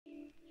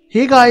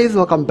Hey guys,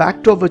 welcome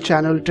back to our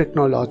channel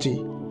Tricknology.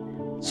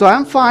 So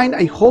I'm fine,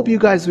 I hope you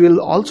guys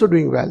will also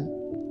doing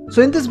well.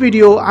 So in this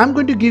video, I'm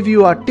going to give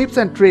you our tips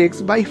and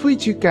tricks by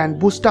which you can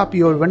boost up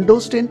your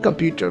Windows 10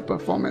 computer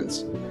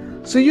performance.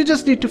 So you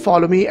just need to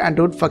follow me and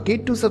don't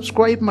forget to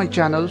subscribe my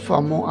channel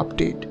for more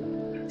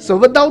update. So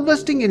without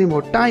wasting any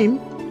more time,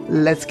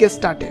 let's get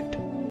started.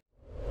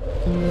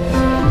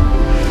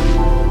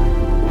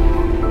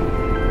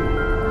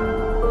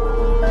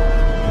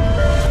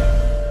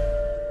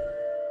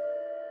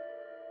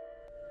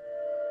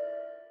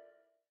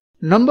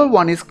 Number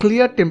 1 is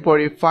clear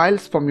temporary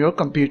files from your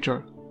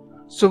computer.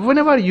 So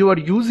whenever you are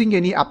using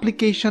any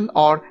application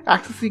or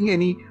accessing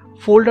any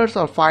folders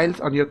or files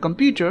on your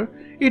computer,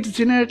 it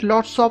generates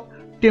lots of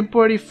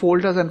temporary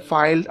folders and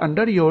files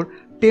under your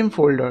temp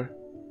folder.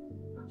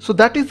 So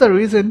that is the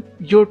reason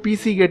your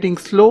PC getting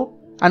slow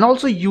and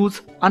also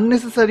use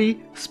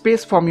unnecessary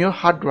space from your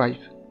hard drive.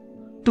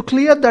 To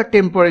clear the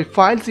temporary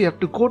files, you have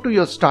to go to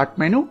your start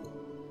menu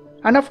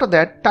and after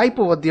that type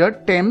over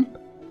there temp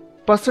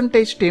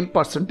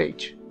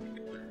 %temp%.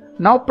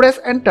 Now press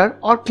enter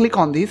or click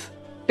on this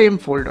temp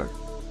folder.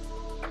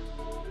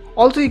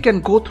 Also you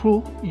can go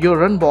through your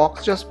run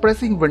box just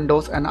pressing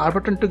Windows and R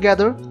button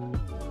together,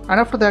 and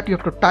after that you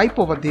have to type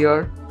over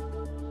there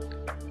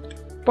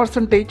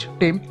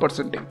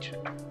 %temp%.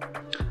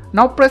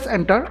 Now press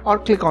enter or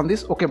click on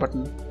this OK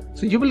button.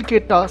 So you will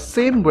get the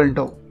same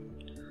window.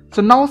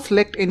 So now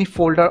select any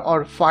folder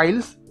or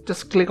files,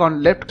 just click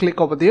on left click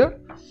over there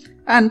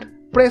and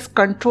press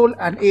Ctrl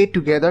and A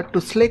together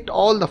to select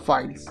all the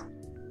files.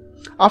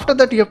 After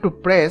that you have to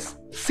press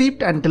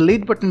Shift and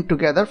Delete button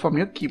together from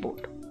your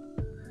keyboard.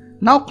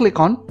 Now click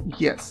on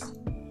Yes.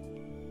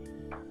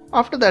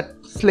 After that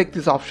select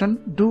this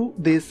option, do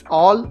this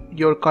all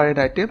your current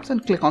items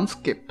and click on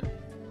Skip.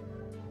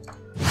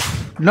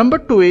 Number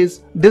 2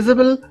 is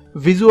disable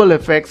visual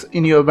effects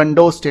in your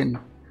Windows 10.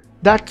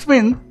 That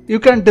means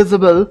you can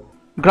disable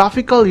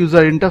graphical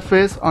user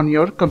interface on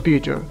your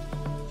computer.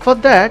 For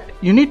that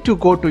you need to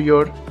go to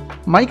your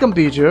My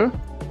Computer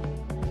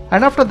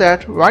and after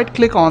that right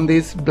click on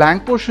this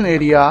blank portion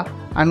area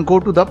and go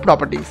to the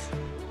properties.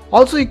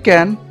 Also you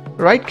can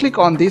right click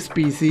on this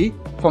PC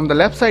from the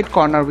left side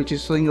corner which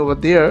is showing over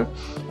there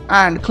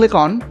and click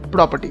on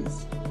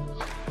properties.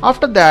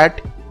 After that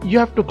you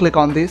have to click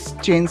on this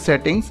change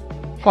settings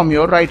from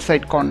your right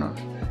side corner.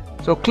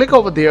 So click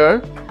over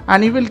there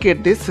and you will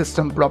get this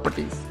system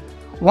properties.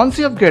 Once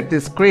you have get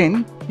this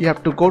screen, you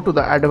have to go to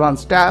the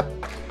advanced tab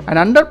and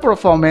under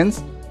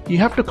performance you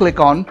have to click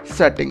on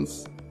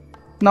settings.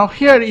 Now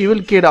here you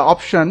will get an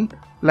option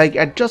like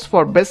adjust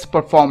for best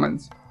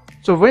performance.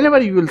 So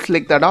whenever you will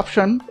select that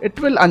option, it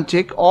will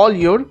uncheck all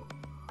your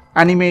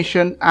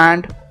animation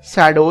and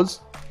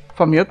shadows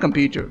from your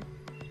computer.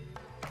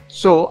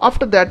 So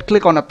after that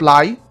click on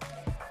apply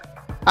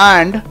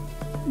and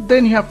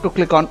then you have to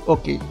click on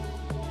OK.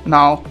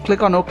 Now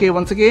click on OK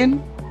once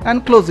again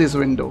and close this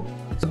window.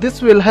 So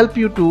this will help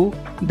you to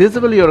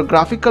disable your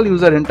graphical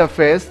user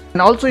interface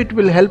and also it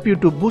will help you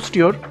to boost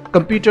your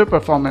computer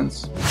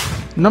performance.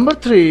 Number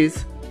 3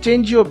 is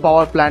change your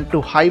power plant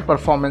to high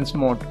performance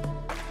mode.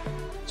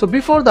 So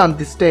before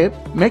this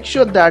step, make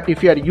sure that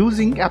if you are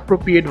using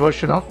appropriate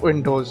version of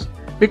Windows,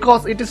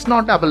 because it is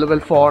not available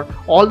for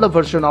all the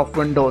version of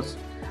Windows,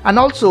 and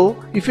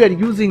also if you are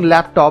using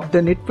laptop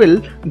then it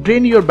will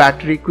drain your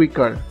battery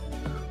quicker.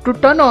 To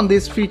turn on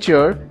this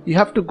feature you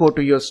have to go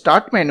to your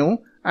start menu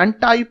and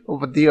type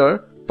over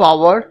there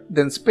power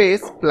then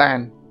space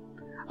plan.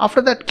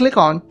 After that click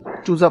on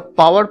choose a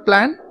power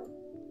plan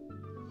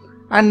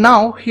and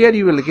now here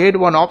you will get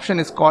one option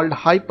is called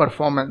high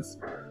performance.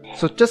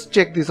 So just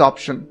check this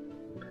option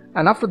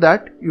and after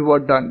that you are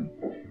done.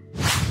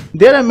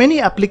 There are many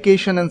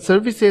applications and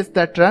services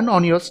that run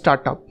on your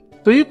startup.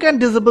 So you can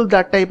disable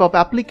that type of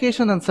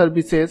application and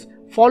services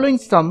following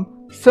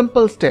some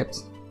simple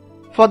steps.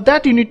 For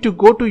that you need to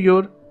go to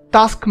your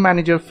task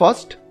manager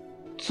first.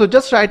 So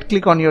just right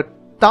click on your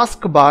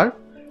taskbar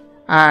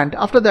and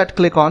after that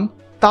click on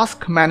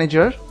task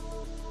manager.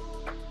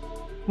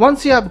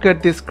 Once you have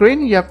got this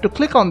screen you have to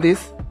click on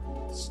this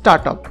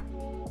startup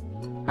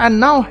and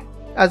now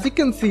as you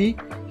can see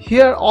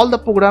here all the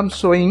programs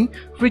showing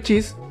which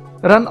is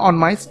run on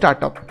my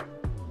startup.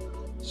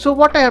 So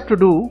what I have to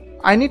do,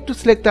 I need to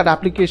select that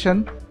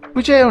application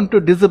which I want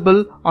to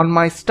disable on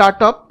my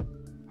startup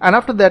and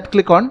after that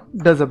click on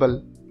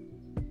disable.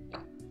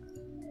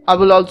 I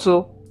will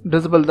also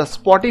disable the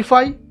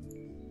Spotify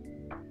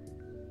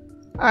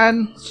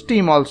and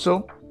Steam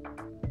also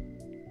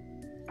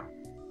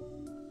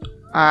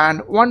and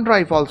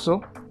OneDrive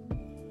also,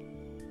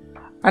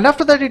 and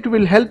after that it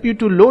will help you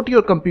to load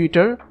your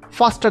computer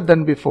faster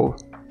than before.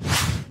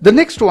 The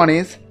next one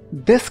is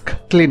disk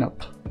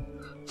cleanup.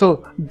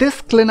 So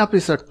disk cleanup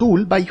is a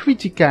tool by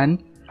which you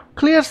can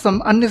clear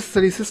some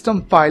unnecessary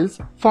system files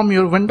from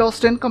your Windows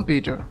 10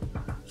 computer.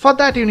 For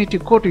that you need to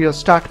go to your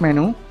start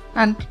menu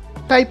and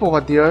type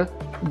over there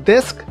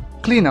disk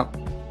cleanup.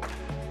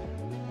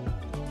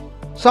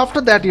 So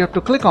after that you have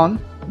to click on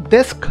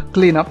disk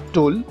cleanup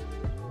tool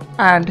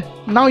and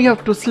now you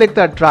have to select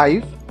the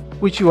drive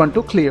which you want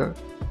to clear.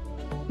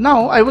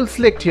 Now I will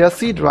select here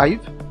C drive,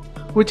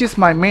 which is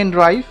my main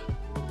drive.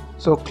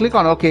 So click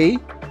on OK,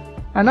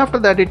 and after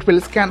that it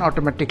will scan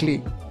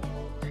automatically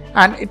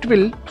and it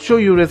will show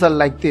you result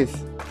like this.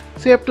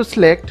 So you have to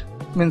select,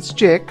 means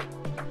check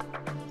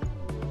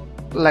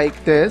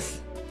like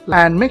this,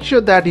 and make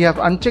sure that you have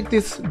unchecked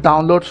this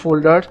downloads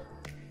folder.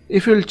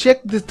 If you will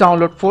check this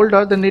download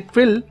folder, then it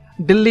will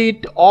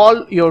delete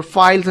all your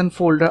files and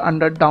folder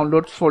under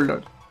downloads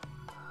folder.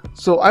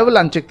 So I will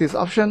uncheck this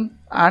option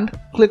and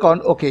click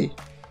on OK.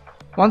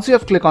 Once you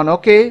have clicked on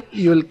OK,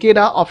 you will get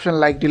an option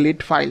like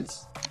delete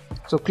files.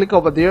 So click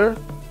over there,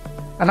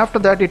 and after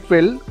that it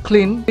will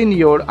clean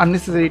your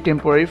unnecessary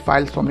temporary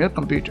files from your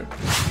computer.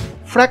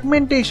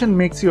 Fragmentation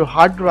makes your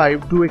hard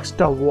drive do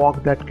extra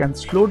work that can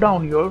slow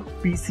down your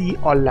PC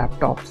or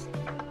laptops.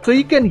 So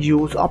you can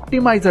use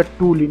Optimizer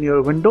tool in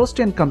your Windows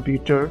 10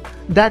 computer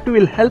that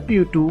will help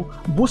you to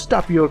boost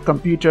up your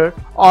computer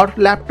or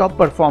laptop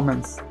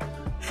performance.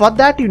 For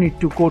that you need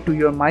to go to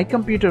your My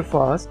Computer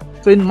first.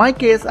 So in my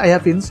case I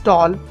have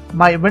installed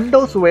my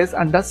Windows OS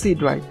under C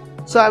drive.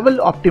 So I will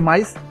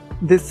optimize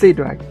this C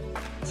drive.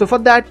 So for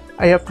that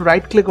I have to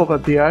right click over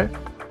there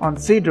on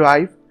C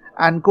drive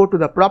and go to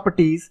the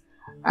properties,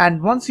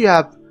 and once you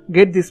have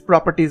get this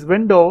properties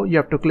window, you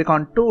have to click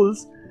on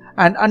tools,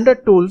 and under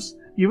tools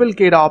you will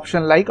get an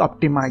option like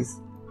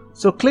optimize.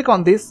 So click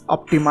on this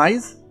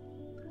optimize,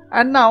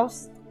 and now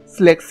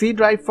select C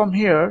drive from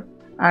here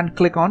and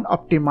click on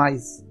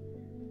optimize.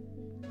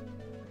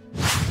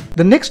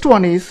 The next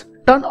one is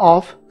turn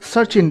off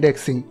search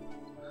indexing.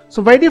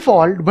 So by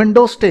default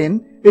Windows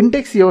 10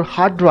 index your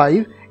hard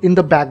drive in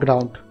the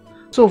background.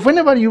 So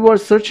whenever you are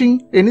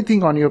searching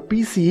anything on your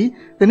PC,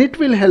 then it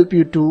will help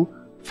you to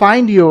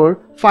find your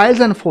files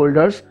and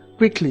folders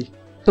quickly.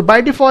 So by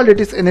default it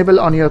is enabled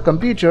on your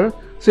computer.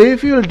 So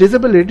if you will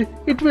disable it,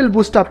 it will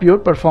boost up your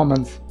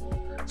performance.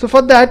 So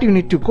for that you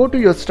need to go to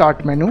your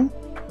start menu,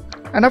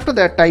 and after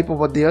that type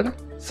over there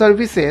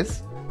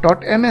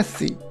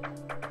services.msc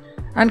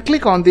and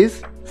click on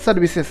this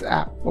services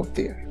app over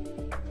there.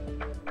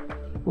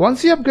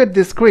 Once you have got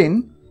this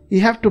screen,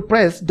 you have to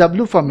press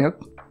W from your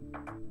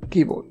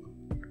keyboard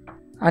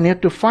and you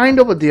have to find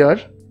over there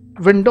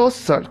Windows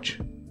search,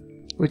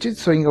 which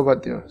is showing over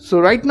there. So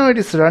right now it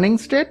is running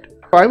state.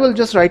 I will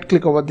just right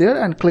click over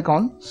there and click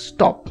on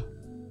stop.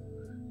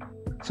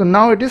 So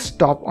now it is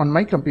stop on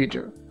my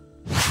computer.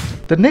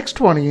 The next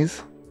one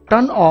is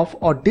turn off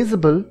or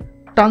disable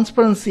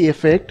transparency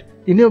effect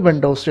in your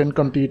Windows 10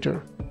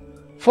 computer.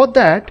 For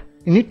that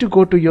you need to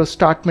go to your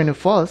start menu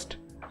first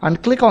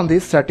and click on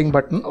this setting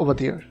button over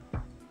there.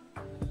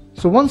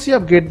 So once you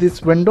have get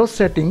this Windows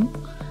setting,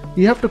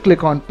 you have to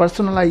click on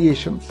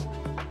personalizations,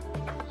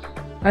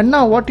 and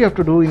now what you have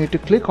to do, you need to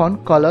click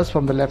on colors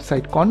from the left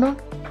side corner.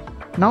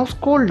 Now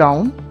scroll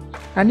down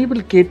and you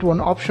will get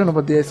one option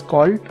over there is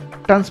called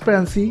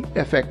transparency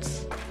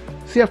effects.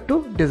 So you have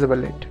to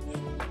disable it.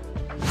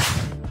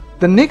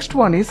 The next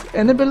one is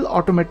enable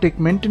automatic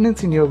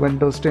maintenance in your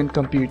Windows 10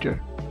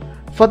 computer.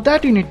 For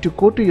that you need to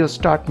go to your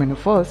start menu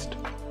first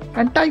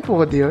and type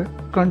over there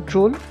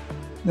control,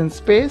 then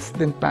space,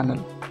 then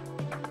panel.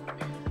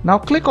 Now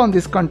click on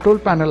this control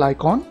panel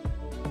icon,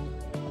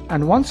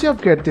 and once you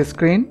have get this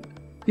screen,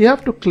 you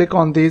have to click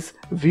on this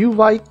view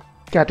by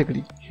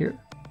category here.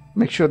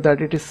 Make sure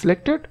that it is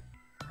selected,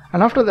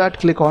 and after that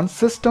click on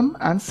system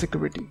and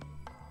security.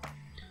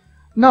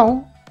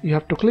 Now you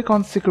have to click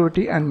on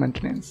security and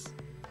maintenance.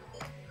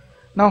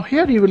 Now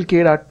here you will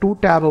get a two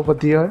tab over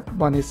there.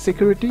 One is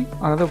security,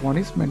 another one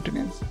is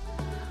maintenance.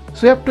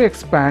 So you have to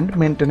expand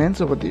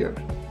maintenance over there.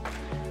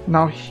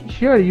 Now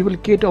here you will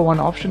get one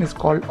option is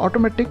called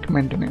automatic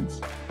maintenance.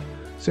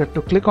 So you have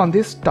to click on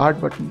this start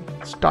button,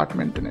 start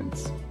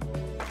maintenance.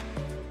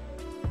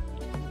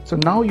 So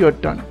now you are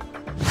done.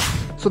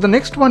 So the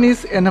next one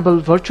is enable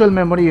virtual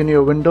memory in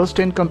your Windows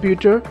 10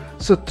 computer.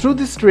 So through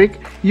this trick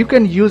you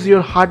can use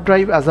your hard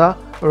drive as a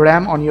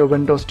RAM on your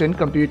Windows 10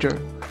 computer.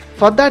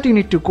 For that you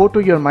need to go to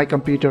your My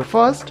Computer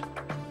first,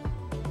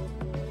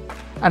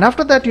 and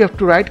after that you have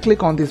to right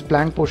click on this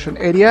blank portion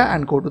area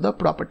and go to the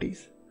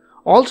properties.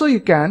 Also you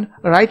can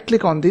right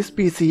click on this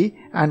PC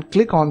and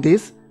click on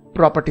this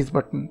properties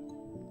button.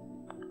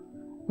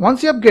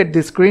 Once you have get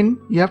this screen,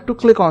 you have to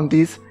click on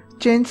this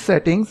change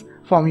settings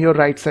from your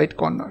right side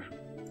corner.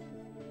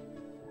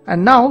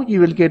 And now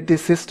you will get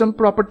this system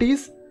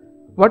properties.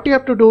 What you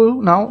have to do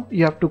now,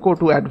 you have to go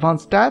to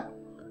advanced tab,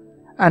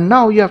 and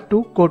now you have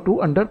to go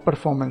to under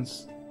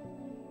performance.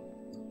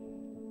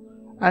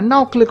 And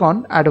now click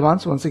on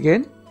advanced once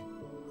again.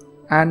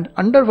 And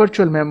under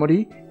virtual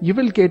memory you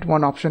will get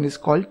one option is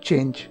called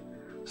change.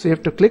 So you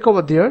have to click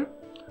over there.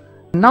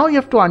 Now you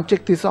have to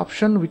uncheck this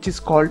option which is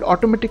called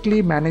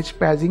automatically manage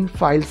paging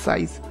file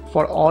size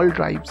for all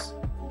drives.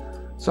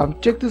 So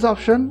uncheck this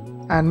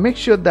option and make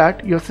sure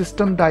that your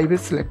system drive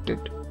is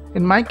selected.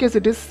 In my case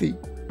it is C.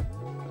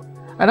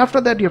 And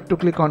after that you have to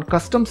click on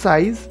custom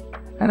size,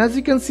 and as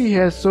you can see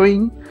here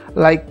showing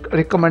like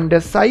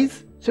recommended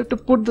size. So you have to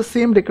put the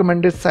same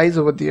recommended size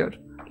over there.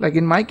 Like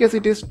in my case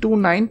it is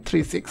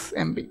 2936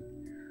 MB.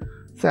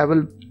 So I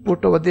will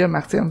put over there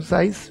maximum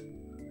size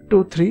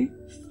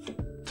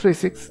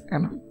 2336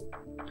 MB.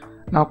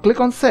 Now click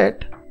on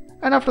set,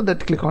 and after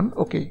that click on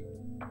OK.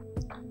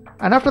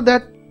 And after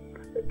that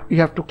you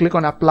have to click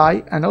on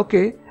apply and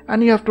OK,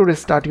 and you have to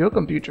restart your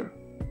computer.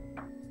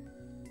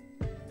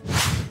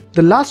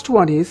 The last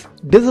one is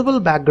disable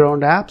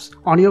background apps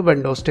on your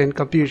Windows 10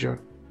 computer.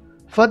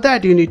 For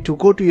that you need to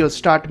go to your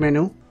start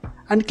menu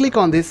and click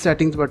on this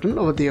settings button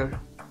over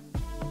there.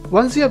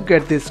 Once you have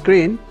get this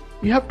screen,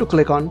 you have to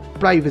click on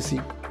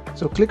privacy.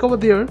 So click over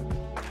there,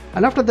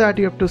 and after that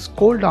you have to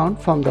scroll down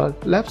from the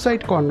left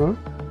side corner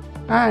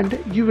and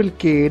you will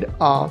get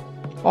a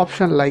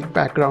option like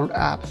background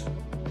apps.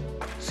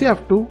 So you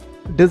have to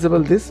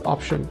disable this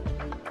option.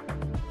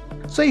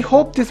 So I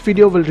hope this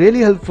video will really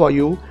help for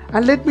you,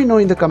 and let me know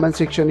in the comment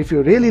section if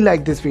you really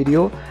like this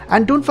video,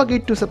 and don't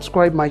forget to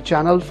subscribe my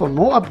channel for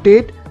more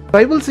update.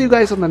 I will see you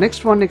guys on the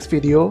next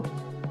video.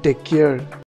 Take care.